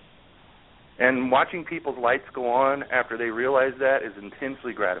 And watching people's lights go on after they realize that is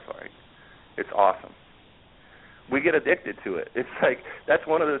intensely gratifying. It's awesome. We get addicted to it. It's like that's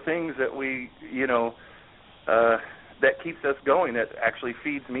one of the things that we, that keeps us going, that actually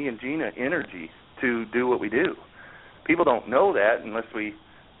feeds me and Gina energy to do what we do. People don't know that unless we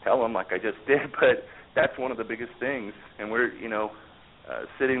tell them like I just did, but that's one of the biggest things. And we're,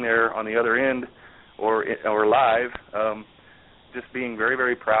 sitting there on the other end or live, just being very,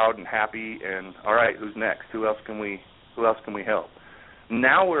 very proud and happy and, all right, who's next? Who else can we help?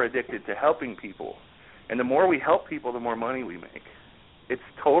 Now we're addicted to helping people. And the more we help people, the more money we make. It's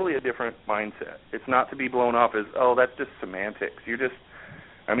totally a different mindset. It's not to be blown off as, oh, that's just semantics. You're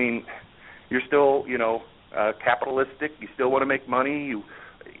still, capitalistic. You still want to make money.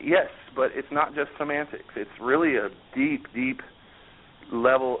 Yes, but it's not just semantics. It's really a deep, deep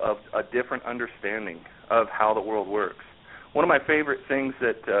level of a different understanding of how the world works. One of my favorite things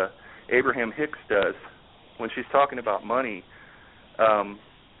that Abraham Hicks does when she's talking about money,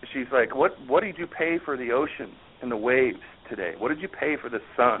 she's like, what did you pay for the ocean and the waves today? What did you pay for the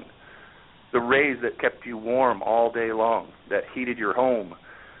sun, the rays that kept you warm all day long, that heated your home?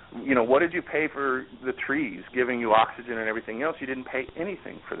 What did you pay for the trees giving you oxygen and everything else? You didn't pay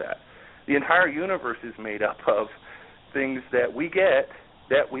anything for that. The entire universe is made up of things that we get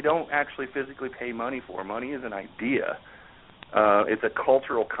that we don't actually physically pay money for. Money is an idea. It's a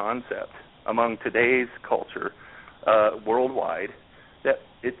cultural concept among today's culture worldwide. That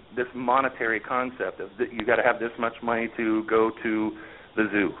it's this monetary concept of that you got to have this much money to go to the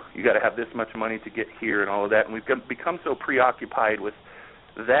zoo. You got to have this much money to get here and all of that. And we've become so preoccupied with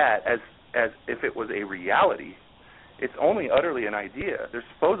that as if it was a reality. It's only utterly an idea. There's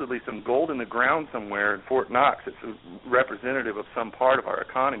supposedly some gold in the ground somewhere in Fort Knox. It's representative of some part of our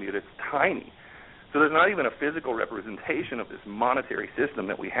economy that's tiny. So there's not even a physical representation of this monetary system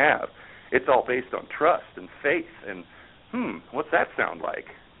that we have. It's all based on trust and faith and, what's that sound like?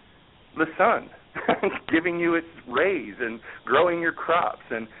 The sun giving you its rays and growing your crops.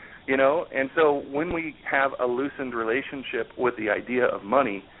 And so when we have a loosened relationship with the idea of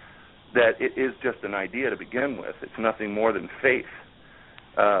money, that it is just an idea to begin with, it's nothing more than faith,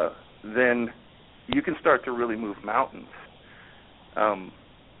 then you can start to really move mountains,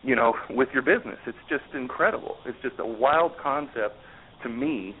 with your business. It's just incredible. It's just a wild concept to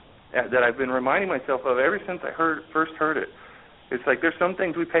me that I've been reminding myself of ever since I first heard it. It's like there's some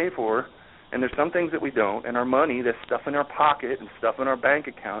things we pay for, and there's some things that we don't, and our money, that stuff in our pocket and stuff in our bank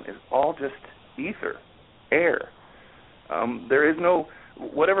account, is all just ether, air. There is no,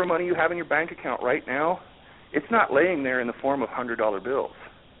 whatever money you have in your bank account right now, it's not laying there in the form of $100 bills.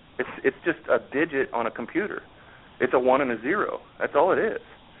 It's just a digit on a computer. It's a 1 and a 0. That's all it is.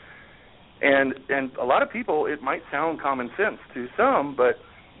 And a lot of people, it might sound common sense to some, but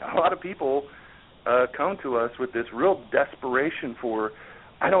a lot of people come to us with this real desperation for,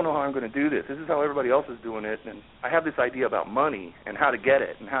 I don't know how I'm going to do this. This is how everybody else is doing it, and I have this idea about money and how to get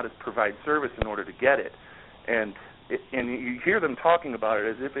it and how to provide service in order to get it. And you hear them talking about it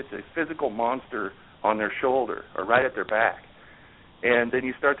as if it's a physical monster on their shoulder or right at their back. And then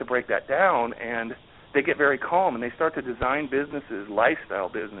you start to break that down, and they get very calm, and they start to design businesses, lifestyle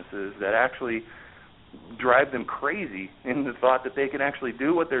businesses, that actually drive them crazy in the thought that they can actually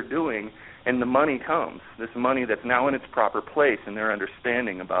do what they're doing, and the money comes, this money that's now in its proper place in their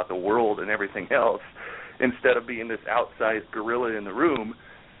understanding about the world and everything else, instead of being this outsized gorilla in the room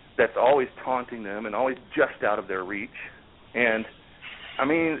that's always taunting them and always just out of their reach. And I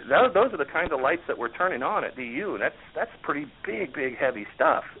mean, those are the kinds of lights that we're turning on at DU, and that's pretty big, heavy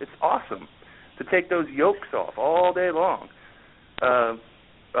stuff. It's awesome to take those yokes off all day long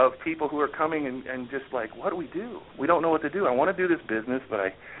of people who are coming and just like, what do we do? We don't know what to do. I want to do this business, but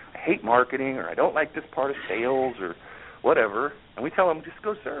I hate marketing, or I don't like this part of sales or whatever. And we tell them, just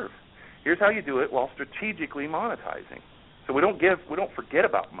go serve. Here's how you do it while strategically monetizing. So we don't forget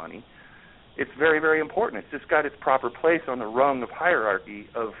about money. It's very, very important. It's just got its proper place on the rung of hierarchy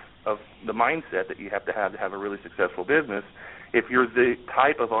of the mindset that you have to have a really successful business if you're the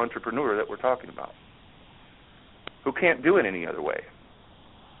type of entrepreneur that we're talking about, who can't do it any other way.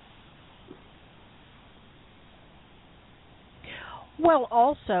 Well,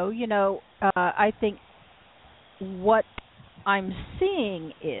 also, I think what I'm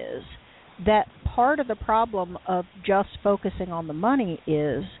seeing is that part of the problem of just focusing on the money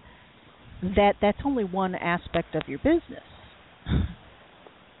is that that's only one aspect of your business.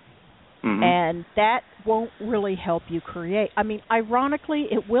 Mm-hmm. And that won't really help you create. I mean, ironically,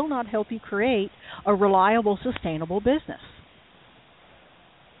 it will not help you create a reliable, sustainable business.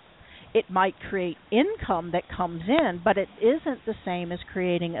 It might create income that comes in, but it isn't the same as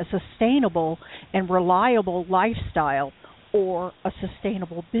creating a sustainable and reliable lifestyle or a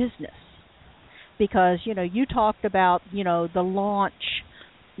sustainable business. Because, you talked about, the launch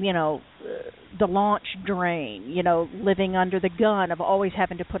drain, living under the gun of always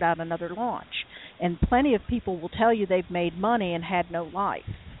having to put out another launch. And plenty of people will tell you they've made money and had no life.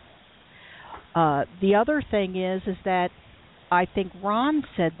 The other thing is that I think Ron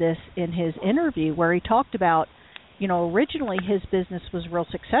said this in his interview where he talked about, originally his business was real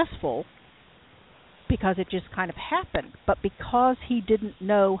successful because it just kind of happened. But because he didn't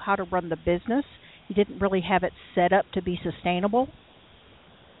know how to run the business, he didn't really have it set up to be sustainable.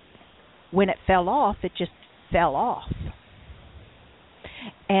 When it fell off, it just fell off.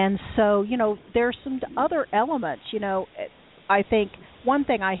 And so, there's some other elements. I think one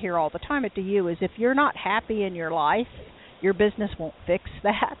thing I hear all the time at DU is if you're not happy in your life, your business won't fix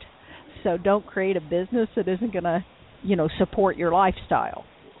that. So don't create a business that isn't going to, support your lifestyle,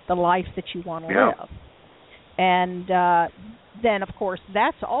 the life that you want to live. And then, of course,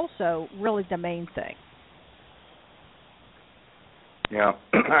 that's also really the main thing. Yeah,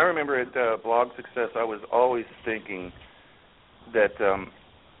 I remember at Blog Success, I was always thinking that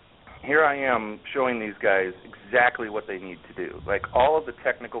here I am showing these guys exactly what they need to do. Like, all of the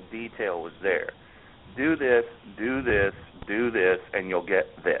technical detail was there. Do this, do this, do this, and you'll get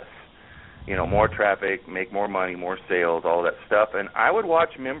this. More traffic, make more money, more sales, all that stuff. And I would watch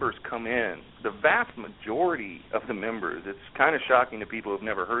members come in. The vast majority of the members, it's kind of shocking to people who've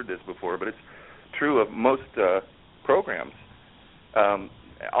never heard this before, but it's true of most programs.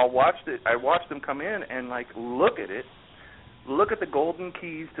 I watched them come in and look at it, look at the golden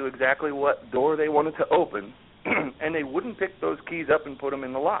keys to exactly what door they wanted to open, and they wouldn't pick those keys up and put them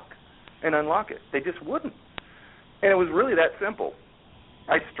in the lock and unlock it. They just wouldn't. And it was really that simple.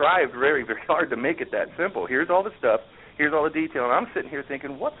 I strived very, very hard to make it that simple. Here's all the stuff. Here's all the detail. And I'm sitting here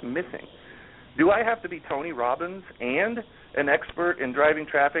thinking, what's missing? Do I have to be Tony Robbins and an expert in driving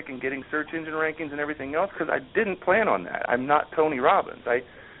traffic and getting search engine rankings and everything else? Because I didn't plan on that. I'm not Tony Robbins. I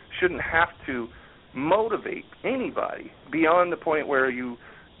shouldn't have to motivate anybody beyond the point where you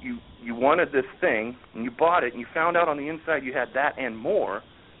you wanted this thing, and you bought it, and you found out on the inside you had that and more.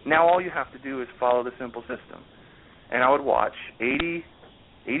 Now all you have to do is follow the simple system. And I would watch 80,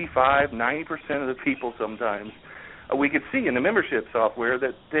 85, 90% of the people sometimes, we could see in the membership software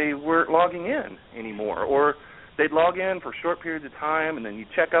that they weren't logging in anymore, or they'd log in for short periods of time, and then you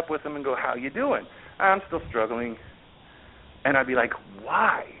check up with them and go, how you doing? I'm still struggling. And I'd be like,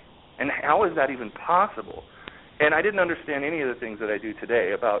 why? And how is that even possible? And I didn't understand any of the things that I do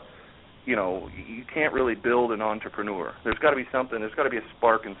today about, you can't really build an entrepreneur. There's got to be something. There's got to be a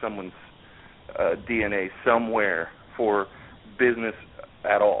spark in someone's DNA somewhere for business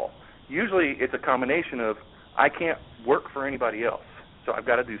at all. Usually it's a combination of, I can't work for anybody else, so I've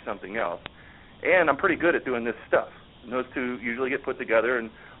got to do something else. And I'm pretty good at doing this stuff. And those two usually get put together, and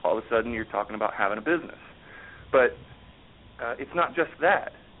all of a sudden you're talking about having a business. But it's not just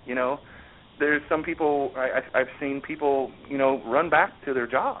that, There's some people, I've seen people, run back to their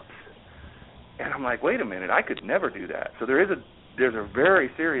jobs. And I'm like, wait a minute, I could never do that. So there's a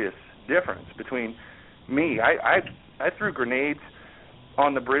very serious difference between me. I threw grenades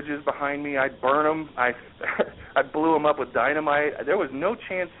on the bridges behind me. I'd burn them. I blew them up with dynamite. There was no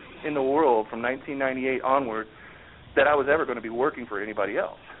chance in the world from 1998 onward that I was ever going to be working for anybody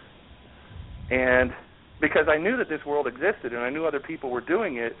else. And because I knew that this world existed and I knew other people were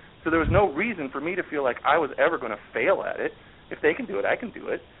doing it, so there was no reason for me to feel like I was ever going to fail at it. If they can do it, I can do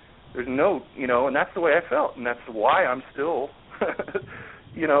it. There's no, and that's the way I felt, and that's why I'm still,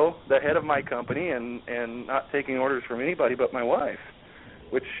 the head of my company and not taking orders from anybody but my wife,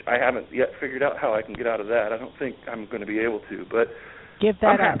 which I haven't yet figured out how I can get out of that. I don't think I'm going to be able to, but give that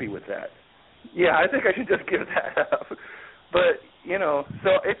I'm happy with that. Yeah, I think I should just give that up. But, so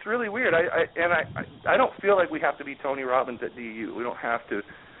it's really weird. I don't feel like we have to be Tony Robbins at DU. We don't have to.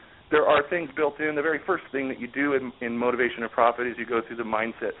 There are things built in. The very first thing that you do in Motivation of Profit is you go through the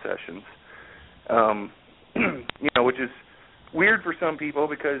mindset sessions, which is weird for some people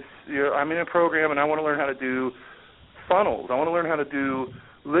because I'm in a program and I want to learn how to do funnels. I want to learn how to do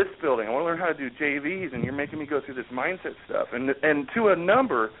list building. I want to learn how to do JVs, and you're making me go through this mindset stuff. And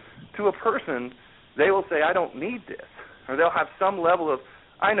to a person, they will say, I don't need this. Or they'll have some level of,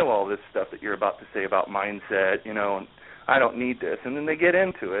 I know all this stuff that you're about to say about mindset, and I don't need this. And then they get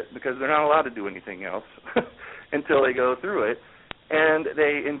into it because they're not allowed to do anything else until they go through it. And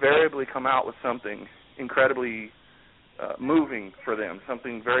they invariably come out with something incredibly moving for them,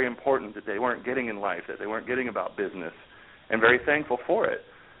 something very important that they weren't getting in life, that they weren't getting about business, and very thankful for it.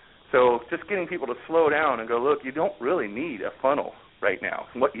 So just getting people to slow down and go, look, you don't really need a funnel right now.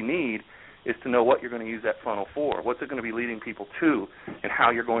 What you need is to know what you're going to use that funnel for. What's it going to be leading people to, and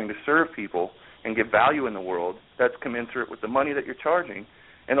how you're going to serve people and give value in the world that's commensurate with the money that you're charging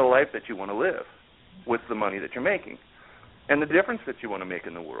and the life that you want to live with the money that you're making and the difference that you want to make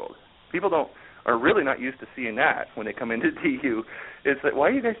in the world. People are really not used to seeing that when they come into DU. It's like, why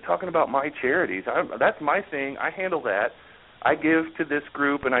are you guys talking about my charities? That's my thing. I handle that. I give to this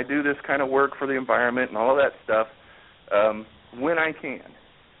group, and I do this kind of work for the environment and all of that stuff when I can.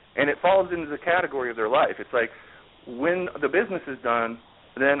 And it falls into the category of their life. It's like when the business is done,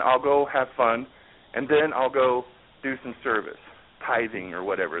 then I'll go have fun, and then I'll go do some service, tithing or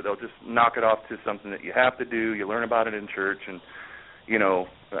whatever. They'll just knock it off to something that you have to do. You learn about it in church, and,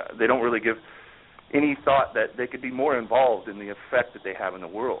 they don't really give any thought that they could be more involved in the effect that they have in the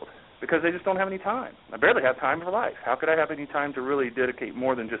world because they just don't have any time. I barely have time for life. How could I have any time to really dedicate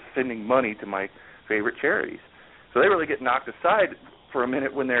more than just sending money to my favorite charities? So they really get knocked aside for a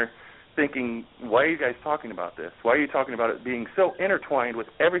minute when they're thinking, why are you guys talking about this? Why are you talking about it being so intertwined with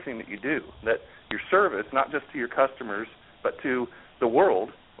everything that you do, that your service, not just to your customers, but to the world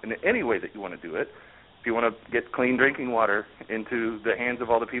in any way that you want to do it. If you want to get clean drinking water into the hands of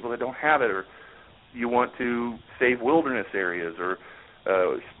all the people that don't have it, or you want to save wilderness areas, or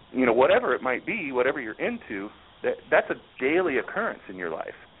whatever it might be, whatever you're into, that's a daily occurrence in your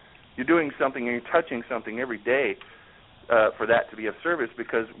life. You're doing something and you're touching something every day for that to be of service,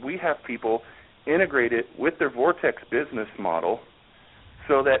 because we have people integrate it with their Vortex business model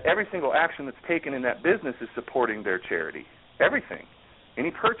so that every single action that's taken in that business is supporting their charity. Everything. Any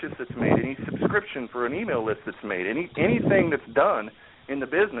purchase that's made, any subscription for an email list that's made, anything that's done in the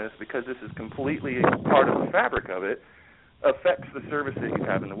business, because this is completely part of the fabric of it, affects the service that you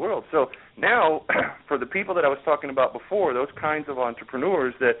have in the world. So now, for the people that I was talking about before, those kinds of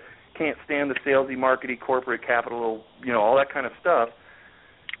entrepreneurs that can't stand the salesy, markety, corporate capital, all that kind of stuff,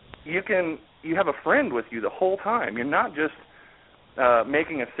 you have a friend with you the whole time. You're not just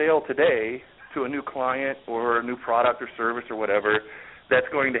making a sale today to a new client or a new product or service or whatever that's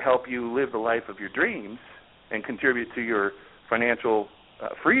going to help you live the life of your dreams and contribute to your financial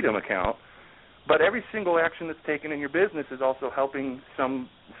Freedom account. But every single action that's taken in your business is also helping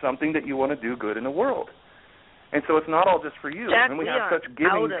something that you want to do good in the world. And so it's not all just for you. Jack, and we are have such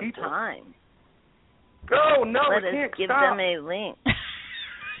giving out of people. Time. Oh, no, Let we us can't give stop. them a link.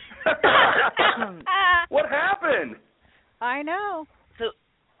 What happened? I know. So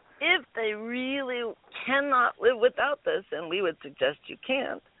if they really cannot live without this, and we would suggest you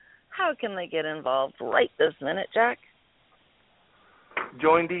can't, how can they get involved right this minute, Jack?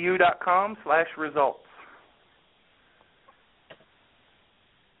 joindu.com/results.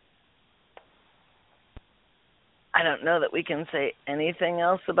 I don't know that we can say anything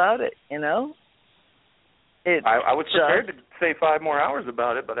else about it, you know? I was prepared to say 5 more hours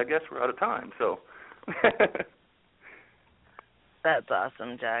about it, but I guess we're out of time, so. That's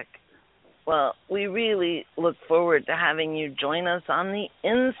awesome, Jack. Well, we really look forward to having you join us on the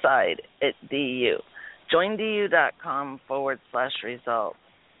inside at DU. joindu.com/results.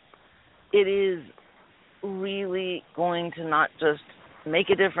 It is really going to not just make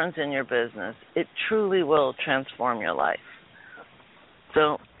a difference in your business. It truly will transform your life.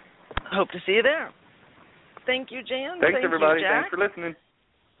 So, hope to see you there. Thank you, Jan. Thanks, everybody. You, Jack. Thanks for listening.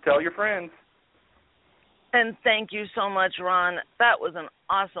 Tell your friends. And thank you so much, Ron. That was an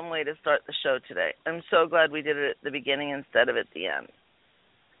awesome way to start the show today. I'm so glad we did it at the beginning instead of at the end.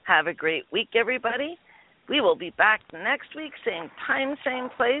 Have a great week, everybody. We will be back next week, same time, same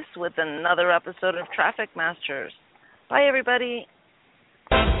place, with another episode of Traffic Masters. Bye, everybody.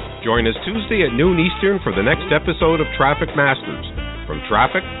 Join us Tuesday at noon Eastern for the next episode of Traffic Masters. From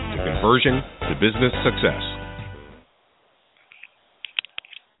traffic to conversion to business success.